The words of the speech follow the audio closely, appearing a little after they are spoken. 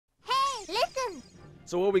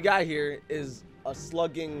So what we got here is a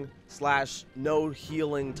slugging slash no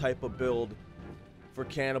healing type of build for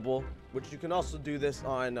Cannibal, which you can also do this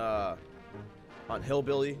on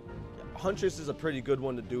Hillbilly. Huntress is a pretty good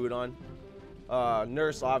one to do it on.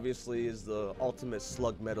 Nurse obviously is the ultimate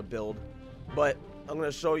slug meta build, but I'm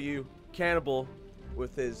gonna show you Cannibal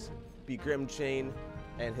with his Begrim chain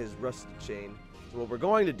and his Rusted chain. So what we're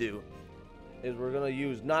going to do is we're gonna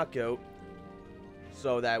use Knockout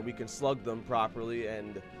so that we can slug them properly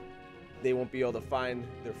and they won't be able to find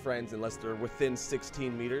their friends unless they're within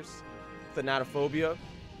 16 meters. Thanatophobia,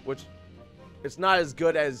 which it's not as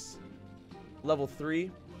good as level 3,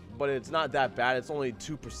 but it's not that bad. It's only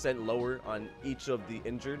 2% lower on each of the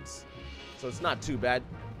injureds, so it's not too bad.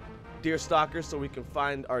 Deerstalker, so we can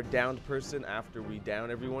find our downed person after we down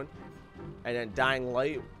everyone. And then Dying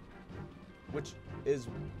Light, which is,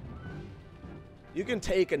 you can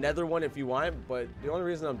take another one if you want, but the only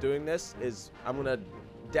reason I'm doing this is I'm gonna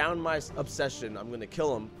down my obsession, I'm gonna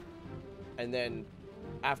kill him, and then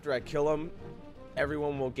after I kill him,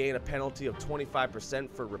 everyone will gain a penalty of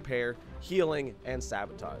 25% for repair, healing, and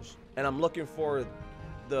sabotage. And I'm looking for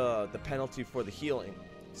the penalty for the healing,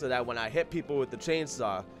 so that when I hit people with the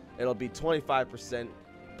chainsaw, it'll be 25%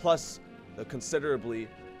 plus the considerably,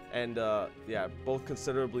 and yeah, both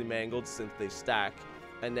considerably mangled since they stack,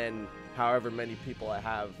 and then however many people I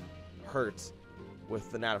have hurt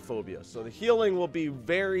with Thanatophobia. So the healing will be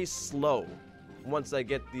very slow once I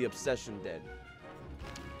get the obsession dead.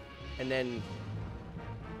 And then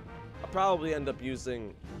I'll probably end up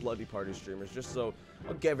using bloody party streamers, just so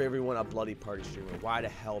I'll give everyone a bloody party streamer. Why the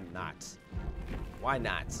hell not? Why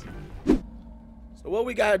not? So what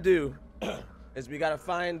we gotta do is we gotta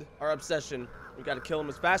find our obsession. We gotta kill him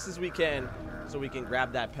as fast as we can so we can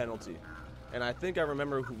grab that penalty. And I think I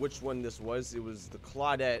remember which one this was. It was the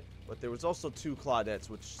Claudette, but there was also 2 Claudettes,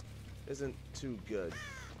 which isn't too good.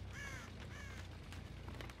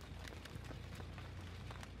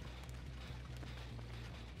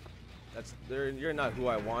 You're not who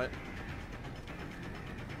I want.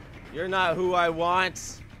 You're not who I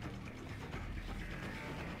want.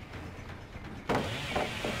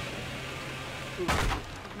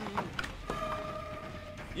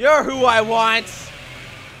 You're who I want.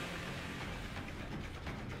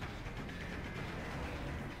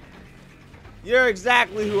 You're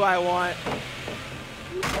exactly who I want.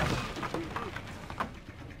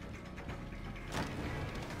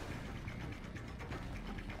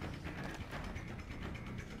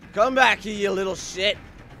 Come back here, you little shit.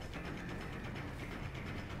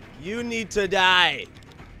 You need to die.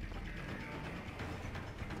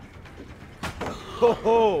 Ho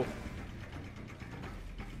ho.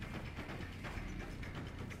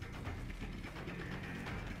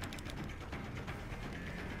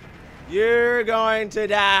 You're going to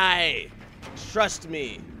die. Trust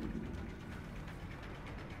me.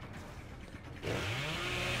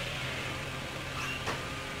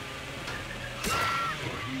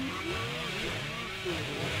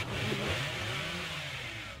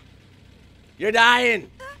 You're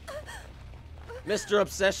dying, Mr.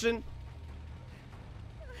 Obsession.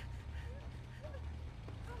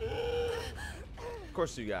 Of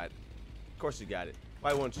course you got it. Of course you got it.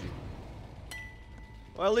 Why won't you?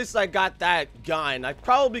 Well, at least I got that gun. I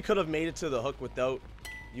probably could have made it to the hook without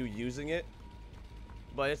you using it,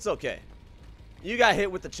 but it's okay. You got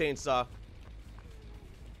hit with the chainsaw.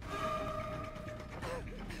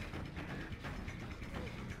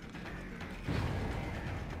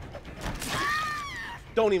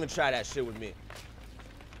 Don't even try that shit with me.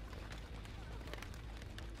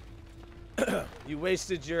 You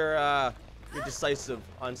wasted your decisive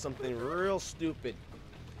on something real stupid.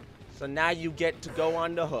 So now you get to go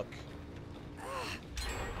on the hook.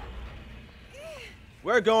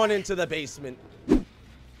 We're going into the basement.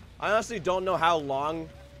 I honestly don't know how long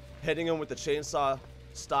hitting them with the chainsaw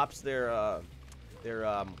stops their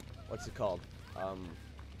what's it called?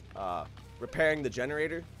 Repairing the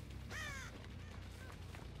generator.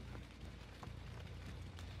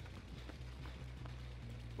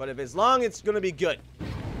 But if as long, it's gonna be good.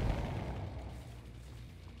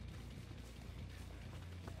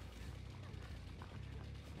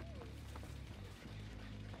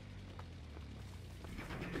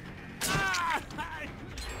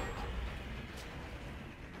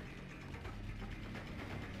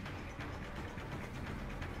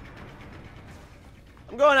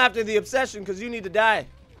 I'm going after the obsession because you need to die.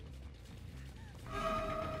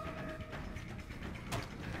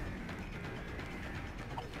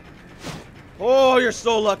 Oh, you're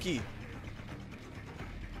so lucky.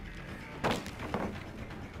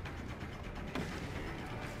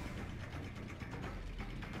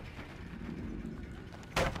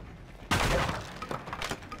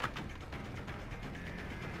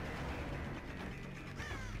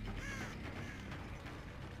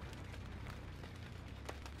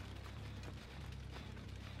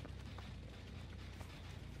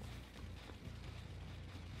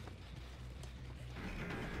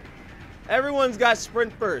 Everyone's got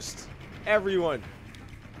sprint first. Everyone.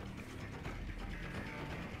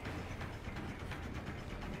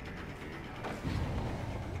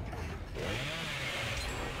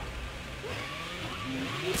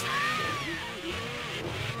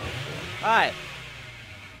 Hi.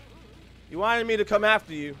 You wanted me to come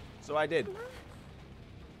after you, so I did.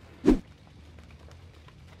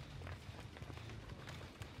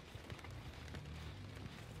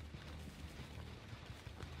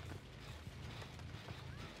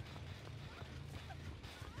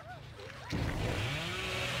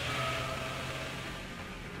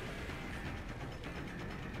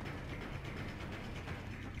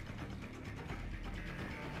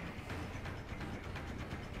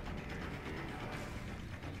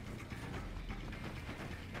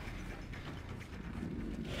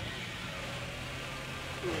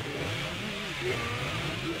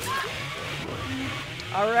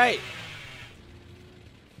 All right.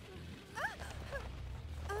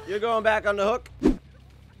 You're going back on the hook.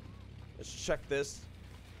 Let's check this.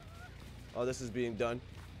 Oh, this is being done.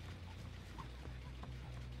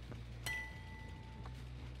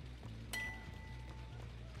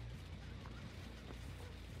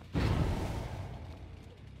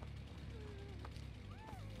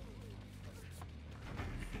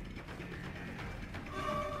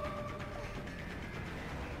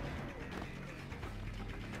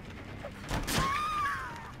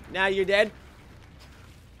 Now you're dead.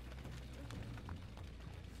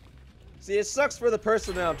 See, it sucks for the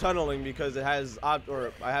person that I'm tunneling because it has I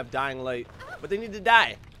have dying light, but they need to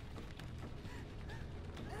die.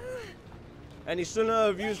 And he shouldn't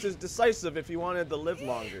have used his decisive if he wanted to live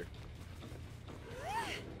longer.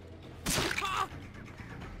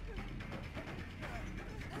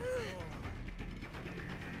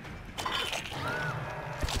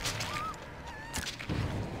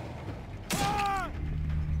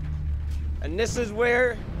 And this is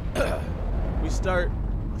where we start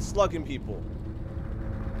slugging people.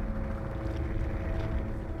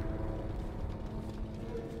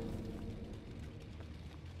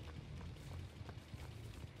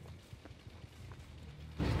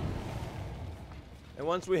 And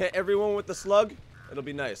once we hit everyone with the slug, it'll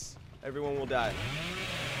be nice. Everyone will die.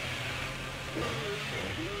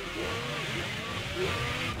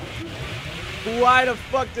 Why the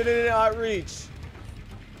fuck did it not reach?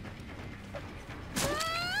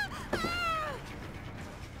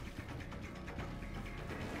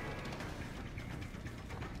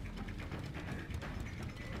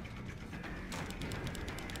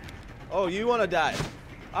 Oh, you want to die?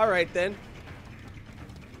 All right then.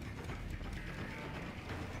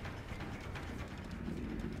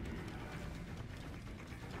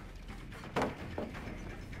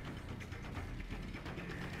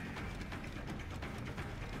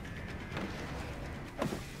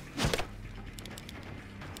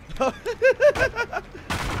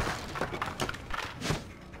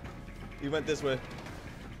 You went this way.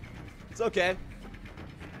 It's okay.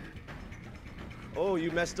 Oh,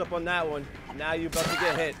 you messed up on that one. Now you're about to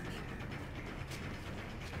get hit.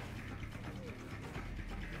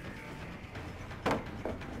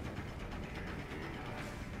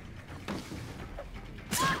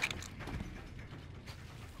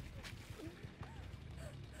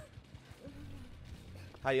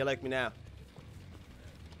 How you like me now?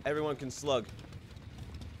 Everyone can slug.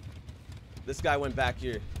 This guy went back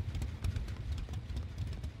here.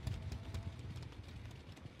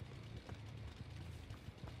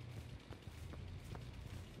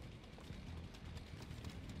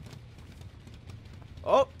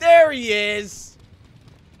 Oh, there he is!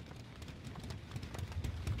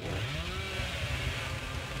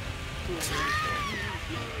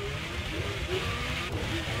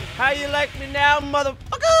 How you like me now,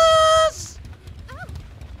 motherfuckers?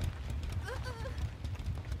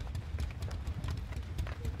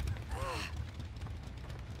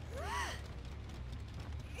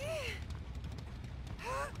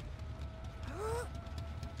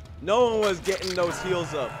 No one was getting those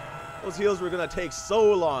heals up. Those heals were gonna take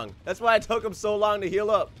so long. That's why it took them so long to heal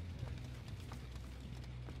up.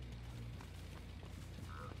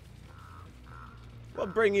 We'll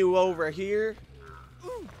bring you over here.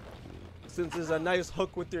 Since there's a nice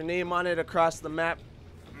hook with your name on it across the map.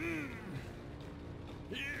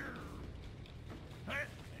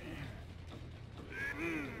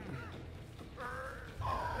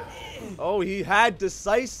 Oh, he had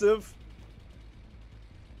decisive.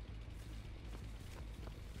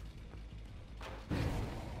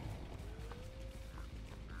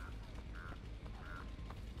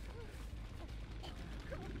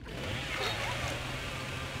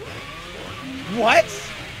 What?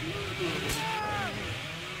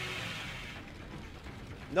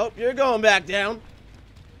 Nope, you're going back down.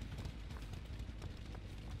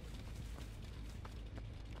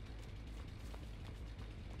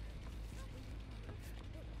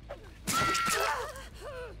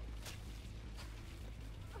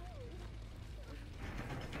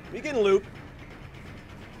 You can loop.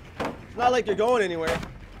 It's not like you're going anywhere.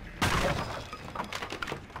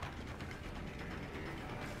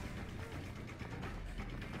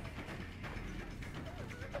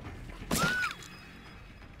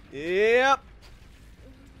 Yep.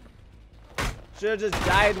 Should've just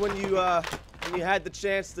died when you had the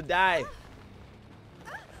chance to die.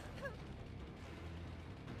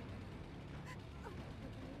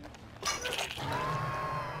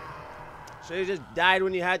 Should've just died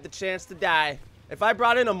when you had the chance to die. If I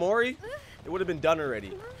brought in a Mori, it would have been done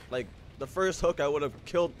already. Like the first hook, I would have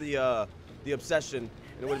killed the obsession,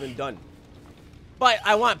 and it would have been done. But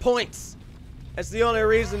I want points. That's the only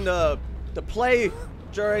reason to play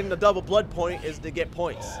during the double blood point is to get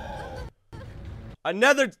points.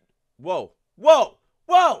 Another. Whoa, whoa,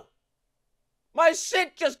 whoa! My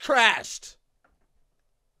shit just crashed.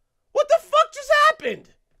 What the fuck just happened?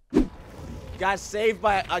 Got saved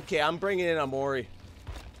by. Okay, I'm bringing in a Mori.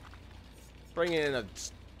 Bringing in a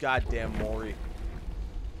goddamn Mori.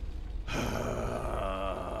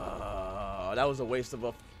 That was a waste of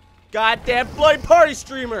a goddamn Floyd Party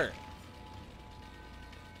streamer.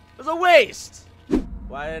 It was a waste.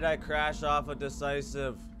 Why did I crash off a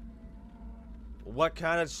decisive? What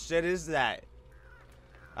kind of shit is that?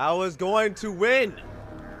 I was going to win.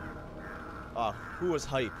 Oh, who was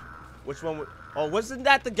hype? Which one? Oh, wasn't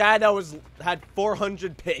that the guy that had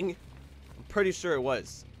 400 ping? I'm pretty sure it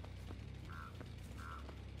was.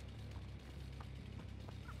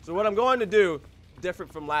 So what I'm going to do,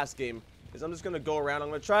 different from last game, is I'm just going to go around. I'm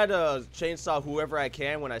going to try to chainsaw whoever I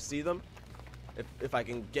can when I see them. If I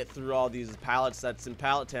can get through all these pallets that's in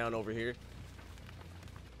Pallet Town over here.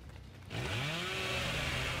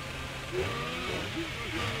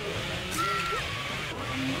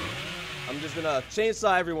 I'm just going to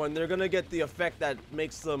chainsaw everyone. They're going to get the effect that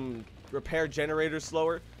makes them repair generators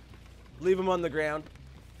slower. Leave them on the ground.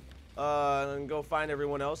 And go find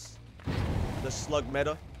everyone else. The slug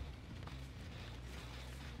meta.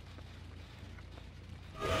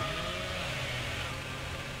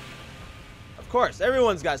 Of course,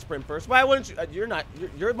 everyone's got sprint first. Why wouldn't you?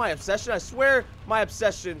 You're my obsession. I swear my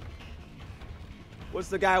obsession was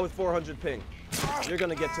the guy with 400 ping. You're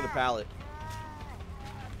gonna get to the pallet.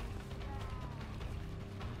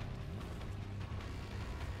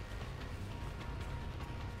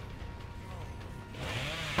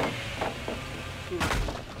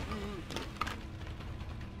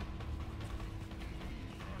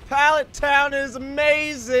 Pallet Town is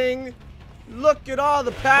amazing. Look at all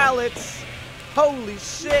the pallets. Holy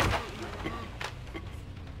shit.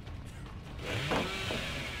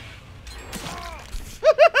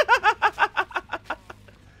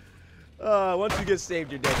 Once you get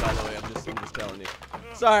saved, you're dead, by the way. I'm just telling you.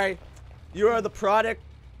 Sorry. You are the product,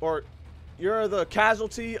 or you're the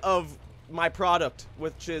casualty of my product,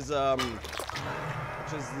 which is the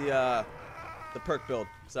perk build.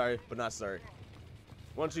 Sorry, but not sorry.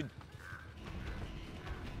 Once you...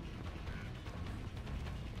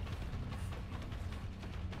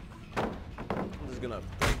 I'm just gonna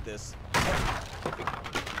break this.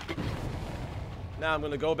 Now I'm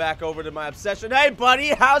gonna go back over to my obsession. Hey, buddy,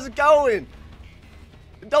 how's it going?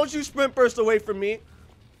 Don't you sprint burst away from me.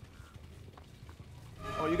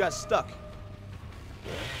 Oh, you got stuck.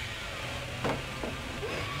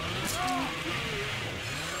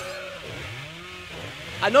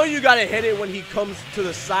 I know you gotta hit it when he comes to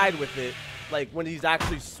the side with it. Like when he's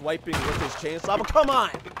actually swiping with his chainsaw. But come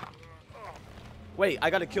on! Wait,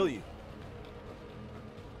 I gotta kill you.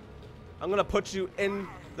 I'm gonna put you in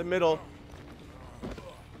the middle.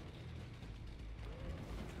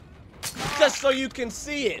 Just so you can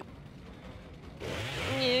see it.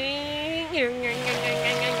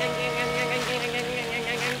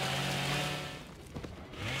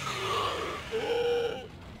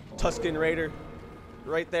 Tuscan Raider.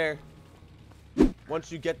 Right there.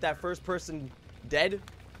 Once you get that first person dead,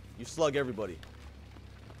 you slug everybody.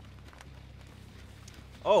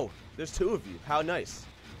 Oh, there's two of you. How nice.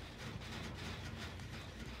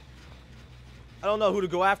 I don't know who to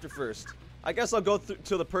go after first. I guess I'll go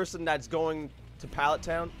to the person that's going to Pallet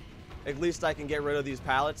Town. At least I can get rid of these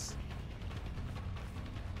pallets.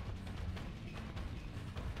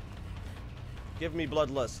 Give me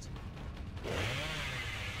Bloodlust.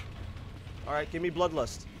 Alright, give me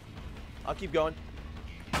Bloodlust. I'll keep going.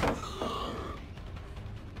 Or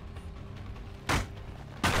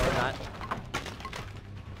not.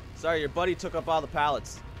 Sorry, your buddy took up all the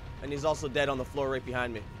pallets. And he's also dead on the floor right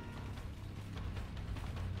behind me.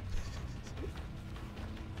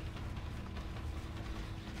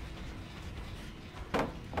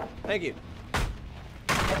 Thank you.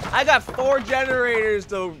 I got 4 generators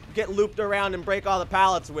to get looped around and break all the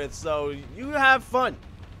pallets with, so you have fun.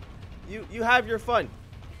 You have your fun.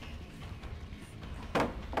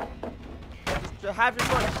 Just have your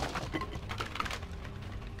fun.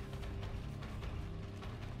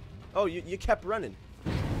 Oh, you kept running.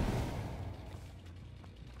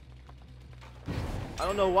 I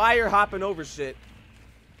don't know why you're hopping over shit.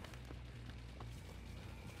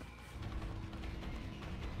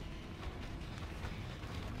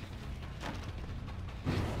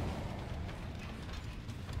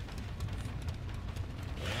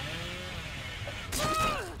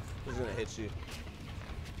 Who's gonna hit you?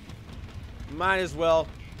 Might as well.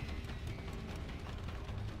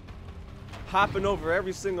 Hopping over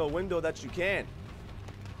every single window that you can.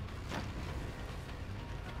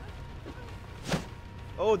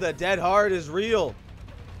 Oh, the dead hard is real.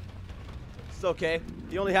 It's okay.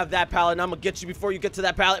 You only have that pallet, and I'm gonna get you before you get to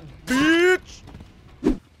that pallet, bitch!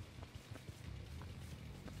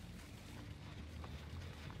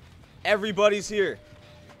 Everybody's here.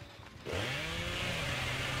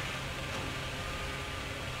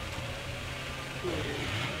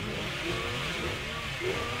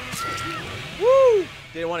 Woo!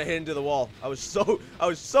 Didn't want to hit into the wall. I was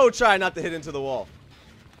so trying not to hit into the wall.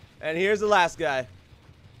 And here's the last guy.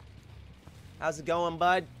 How's it going,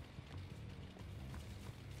 bud?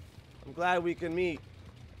 I'm glad we can meet.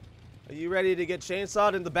 Are you ready to get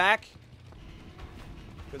chainsawed in the back?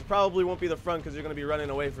 Because it probably won't be the front because you're going to be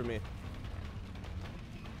running away from me.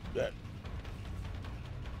 Yeah.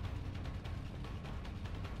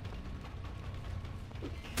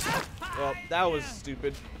 Well, that was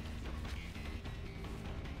stupid.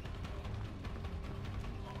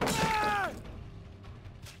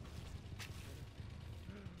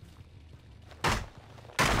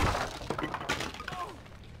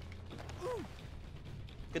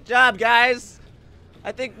 Good job, guys.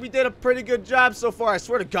 I think we did a pretty good job so far. I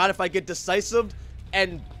swear to God, if I get decisive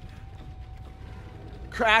and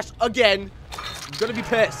crash again, I'm gonna be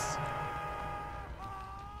pissed.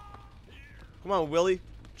 Come on, Willie.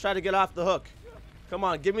 Try to get off the hook. Come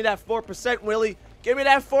on, give me that 4%, Willie. Give me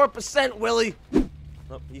that 4%, Willie.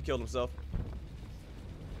 Oh, he killed himself.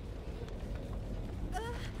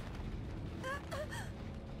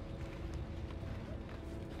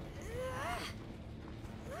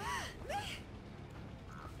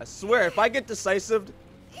 I swear, if I get decisive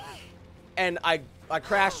and I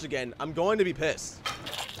crashed again, I'm going to be pissed.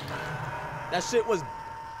 That shit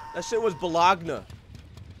was Bologna.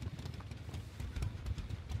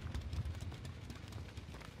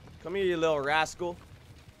 Come here, you little rascal.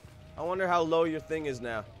 I wonder how low your thing is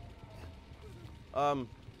now.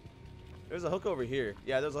 There's a hook over here.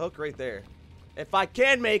 Yeah, there's a hook right there. If I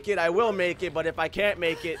can make it, I will make it. But if I can't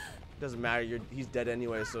make it, doesn't matter. He's dead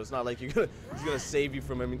anyway, so it's not like he's gonna save you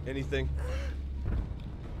from anything.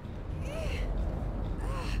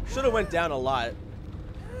 Should have went down a lot.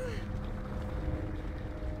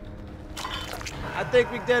 I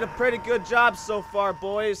think we did a pretty good job so far,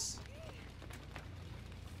 boys.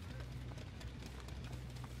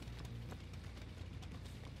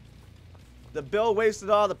 The bill wasted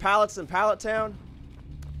all the pallets in Pallet Town.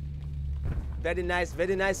 Very nice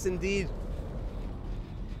indeed.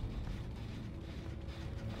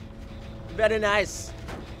 Very nice.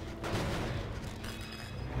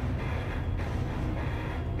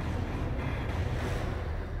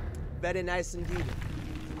 Very nice indeed.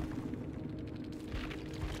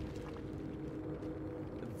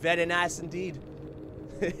 Very nice indeed.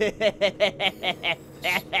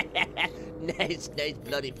 Nice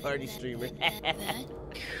bloody party streamer.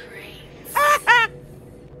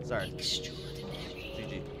 Sorry.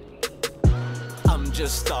 GG. I'm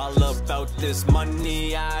just all about this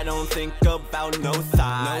money. I don't think about no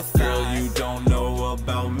thought. Girl, you don't know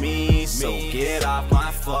about me, so get off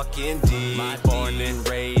my fucking D. Born and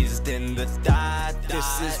raised in the dot.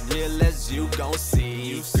 This is real as you gon'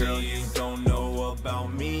 see. Girl, you don't know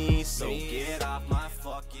about me, so get off my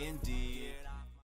fucking D.